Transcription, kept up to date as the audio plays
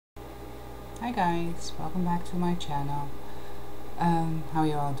Hi guys, welcome back to my channel. How are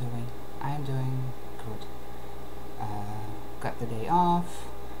you all doing? I am doing good. Got the day off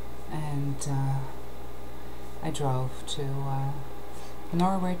and I drove to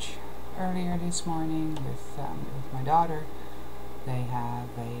Norwich earlier this morning with my daughter. They have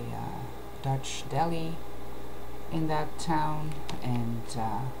a Dutch deli in that town, and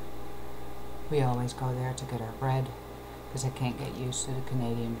we always go there to get our bread because I can't get used to the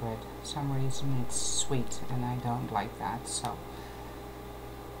Canadian bread. For some reason it's sweet and I don't like that, so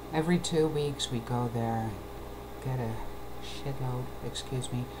every 2 weeks we go there, get a shitload,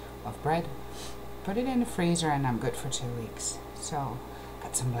 excuse me, of bread, put it in the freezer, and I'm good for 2 weeks. So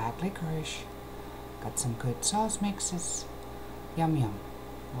got some black licorice, got some good sauce mixes, yum yum,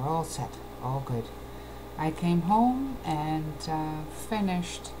 we're all set, all good. I came home and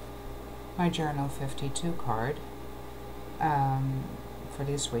finished my Journal52 card for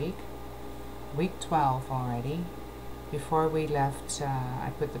this week, week 12 already. Before we left,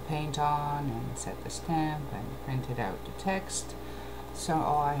 I put the paint on and set the stamp and printed out the text, so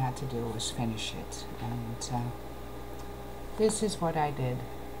all I had to do was finish it, and this is what I did.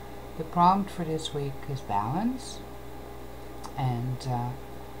 The prompt for this week is balance, and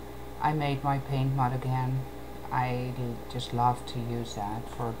I made my paint mod again. I just love to use that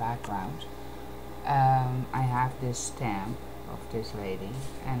for a background. I have this stamp of this lady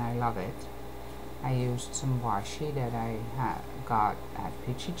and I love it. I used some washi that I got at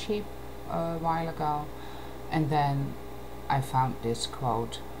Peachy Cheap a while ago, and then I found this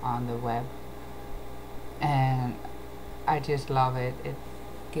quote on the web and I just love it. It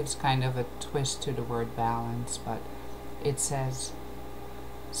gives kind of a twist to the word balance, but it says,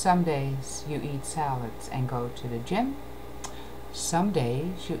 "Some days you eat salads and go to the gym. Some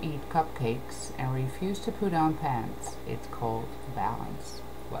days you eat cupcakes and refuse to put on pants. It's called balance."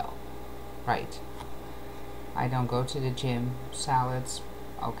 Well, right. I don't go to the gym. Salads,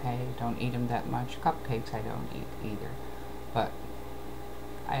 okay, don't eat them that much. Cupcakes I don't eat either, but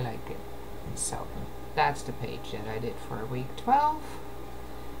I like it. So that's the page that I did for week 12.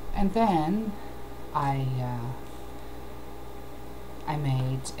 And then I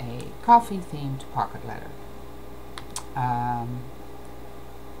made a coffee themed pocket letter.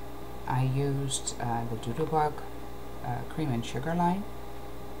 I used the Doodlebug Cream and Sugar line,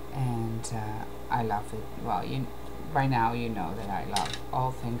 and I love it. Well, by now you know that I love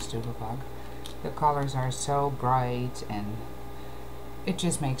all things Doodlebug. The colors are so bright and it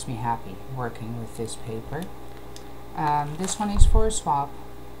just makes me happy working with this paper. This one is for a swap.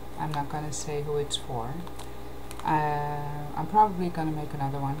 I'm not going to say who it's for. I'm probably going to make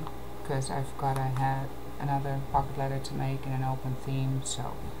another one because I had another pocket letter to make in an open theme,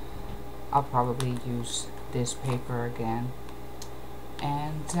 so I'll probably use this paper again.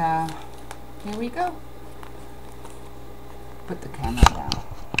 And here we go. Put the camera down.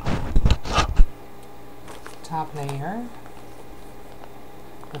 Top layer.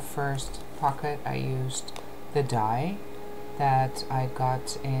 The first pocket I used the die that I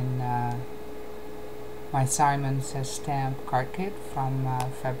got in my Simon Says Stamp card kit from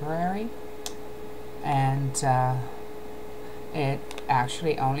February, and it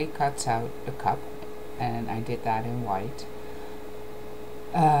actually only cuts out the cup, and I did that in white.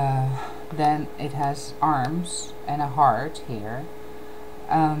 Then it has arms and a heart here.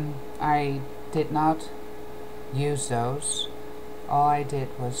 I did not use those. All I did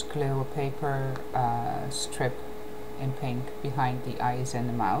was glue a paper strip in pink behind the eyes and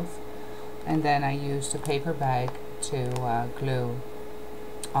the mouth, and then I used a paper bag to glue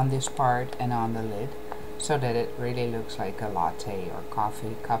on this part and on the lid so that it really looks like a latte or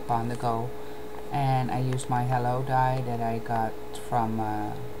coffee cup on the go. And I used my Hello die that I got from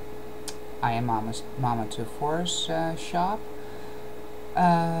I Am Mama 24's shop.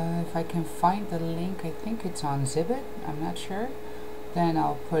 If I can find the link, I think it's on Zibbet, I'm not sure, then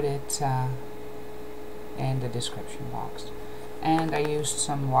I'll put it in the description box. And I used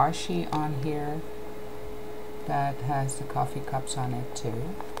some washi on here that has the coffee cups on it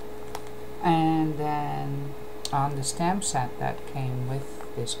too. And then on the stamp set that came with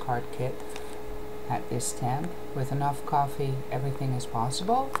this card kit, had this stamp, "With enough coffee, everything is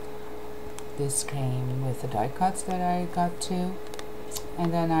possible." This came with the die cuts that I got too.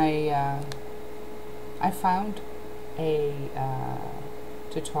 And then I found a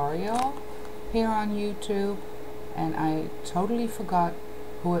tutorial here on YouTube, and I totally forgot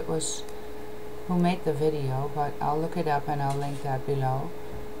who it was who made the video, but I'll look it up and I'll link that below.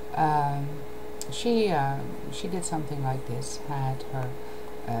 She did something like this, had her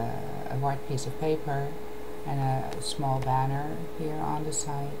a white piece of paper and a small banner here on the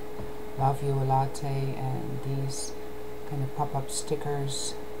side, Love You a Latte, and these kind of pop-up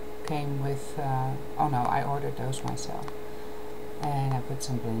stickers came with, oh no, I ordered those myself. And I put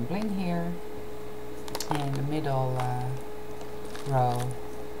some bling bling here. In the middle row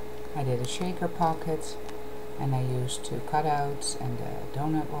I did a shaker pocket, and I used 2 cutouts and a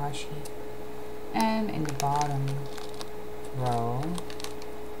donut washi. And in the bottom row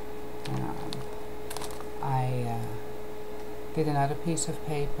I did another piece of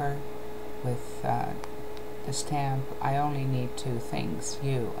paper with the stamp. I only need 2 things,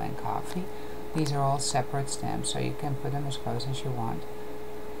 you and coffee. These are all separate stamps, so you can put them as close as you want.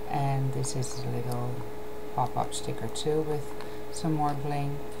 And this is a little pop-up sticker too with some more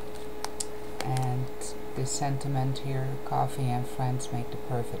bling. And this sentiment here, coffee and friends make the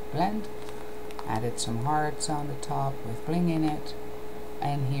perfect blend. Added some hearts on the top with bling in it.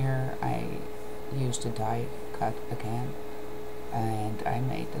 And here I used a die cut again, and I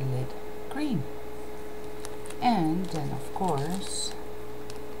made the lid green. And then of course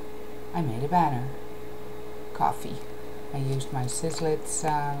I made a banner. Coffee. I used my Sizzlit's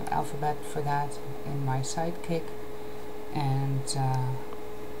alphabet for that in my sidekick, and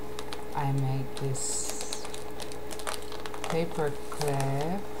I made this paper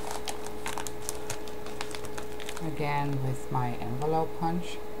clip again with my envelope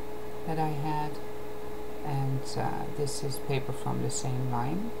punch that I had, and this is paper from the same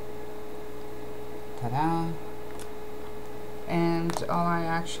line. Ta-da! And all I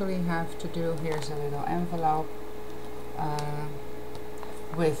actually have to do, here's a little envelope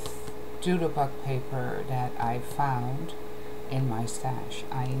with Doodlebug paper that I found in my stash.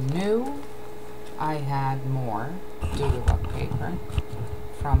 I knew I had more Doodlebug paper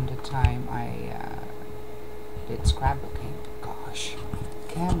from the time I did scrapbooking. Gosh,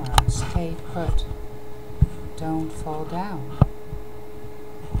 camera, stay put. Don't fall down.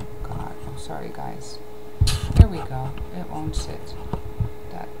 God, I'm sorry guys. Here we go. It won't sit.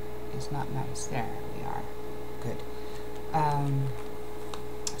 That is not nice. There we are. Good.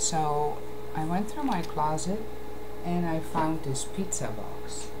 So I went through my closet and I found this pizza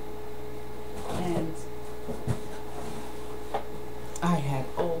box, and I had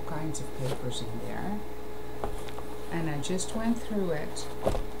all kinds of papers in there, and I just went through it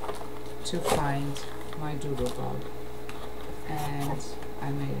to find my Doodlebug, and I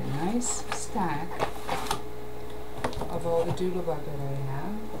made a nice stack of all the Doodlebug that I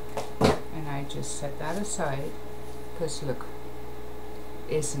have, and I just set that aside because look,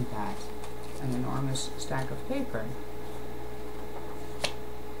 isn't that an enormous stack of paper?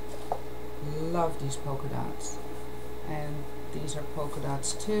 Love these polka dots, and these are polka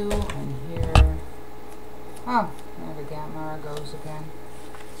dots too. And here, oh, there the camera goes again.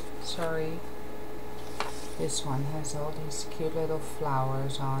 Sorry. This one has all these cute little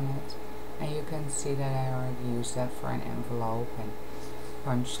flowers on it, and you can see that I already used that for an envelope and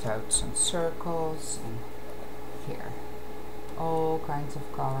punched out some circles. And here, all kinds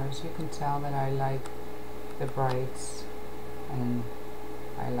of colors. You can tell that I like the brights, and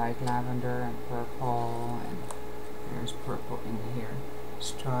I like lavender and purple, and there's purple in here,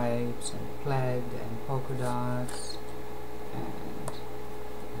 stripes and plaid and polka dots, and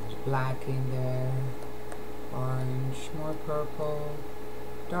there's black in there, orange, more purple,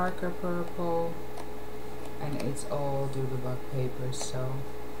 darker purple, and it's all Doodlebug paper. So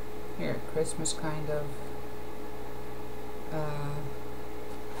here, Christmas kind of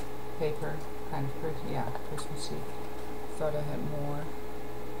paper, kind of yeah, Christmassy. Thought I had more.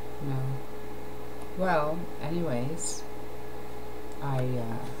 No. Well, anyways,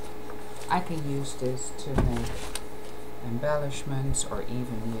 I can use this to make embellishments, or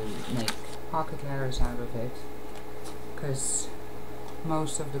even you make pocket letters out of it, because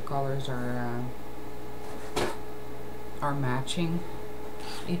most of the colors are matching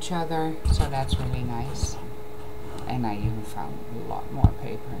each other, so that's really nice. And I even found a lot more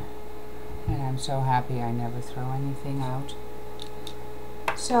paper, and I'm so happy I never throw anything out.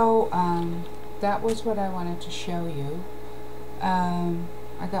 So that was what I wanted to show you.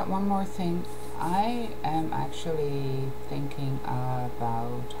 I got one more thing. I am actually thinking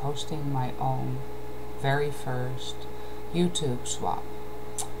about hosting my own very first YouTube swap,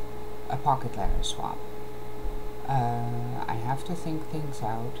 a pocket letter swap. I have to think things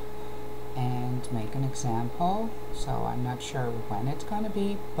out and make an example, so I'm not sure when it's going to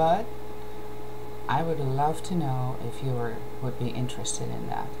be, but I would love to know if you would be interested in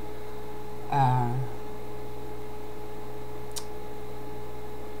that.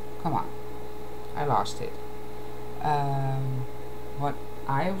 Come on, I lost it. What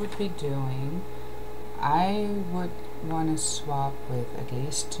I would be doing, I would want to swap with at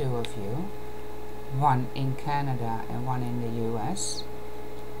least 2 of you, one in Canada and one in the US,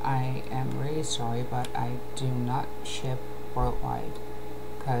 I am really sorry, but I do not ship worldwide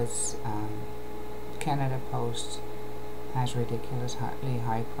because Canada Post has ridiculously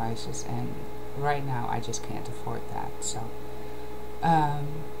high prices, and right now I just can't afford that. So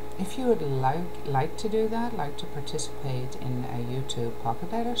if you would like to do that, like to participate in a YouTube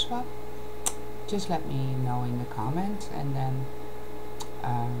pocket letter swap, just let me know in the comments, and then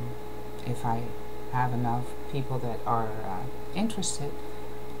if I have enough people that are interested,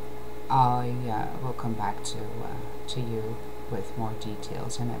 I will come back to you with more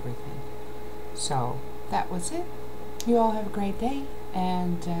details and everything. So that was it. You all have a great day,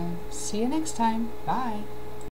 and see you next time. Bye.